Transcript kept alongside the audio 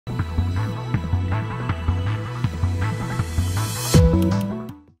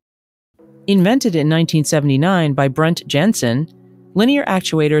Invented in 1979 by Brent Jensen, linear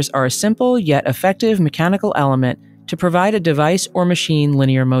actuators are a simple yet effective mechanical element to provide a device or machine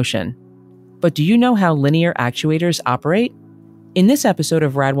linear motion. But do you know how linear actuators operate? In this episode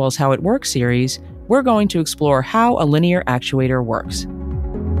of Radwell's How It Works series, we're going to explore how a linear actuator works.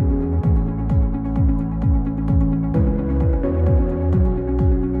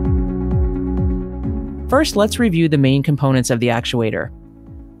 First, let's review the main components of the actuator.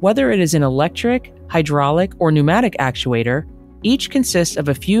 Whether it is an electric, hydraulic, or pneumatic actuator, each consists of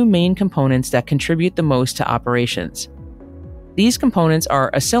a few main components that contribute the most to operations. These components are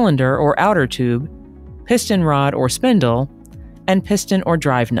a cylinder or outer tube, piston rod or spindle, and piston or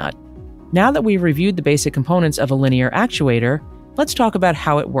drive nut. Now that we've reviewed the basic components of a linear actuator, let's talk about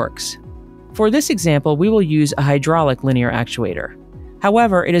how it works. For this example, we will use a hydraulic linear actuator.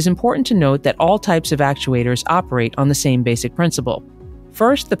 However, it is important to note that all types of actuators operate on the same basic principle.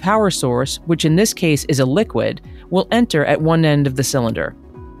 First, the power source, which in this case is a liquid, will enter at one end of the cylinder.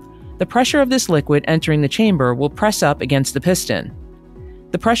 The pressure of this liquid entering the chamber will press up against the piston.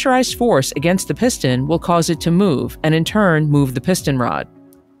 The pressurized force against the piston will cause it to move, and in turn move the piston rod.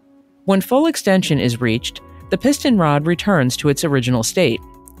 When full extension is reached, the piston rod returns to its original state.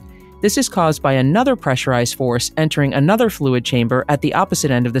 This is caused by another pressurized force entering another fluid chamber at the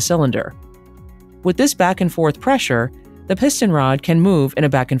opposite end of the cylinder. With this back and forth pressure, the piston rod can move in a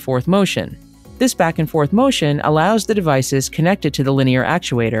back and forth motion. This back and forth motion allows the devices connected to the linear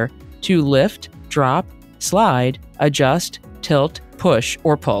actuator to lift, drop, slide, adjust, tilt, push,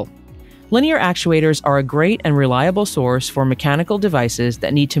 or pull. Linear actuators are a great and reliable source for mechanical devices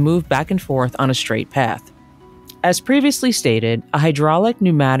that need to move back and forth on a straight path. As previously stated, a hydraulic,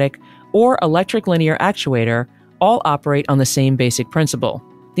 pneumatic, or electric linear actuator all operate on the same basic principle.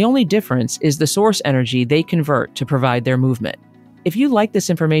 The only difference is the source energy they convert to provide their movement. If you like this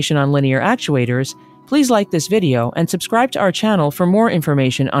information on linear actuators, please like this video and subscribe to our channel for more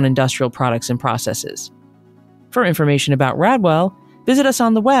information on industrial products and processes. For information about Radwell, visit us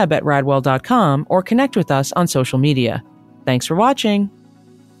on the web at radwell.com or connect with us on social media. Thanks for watching!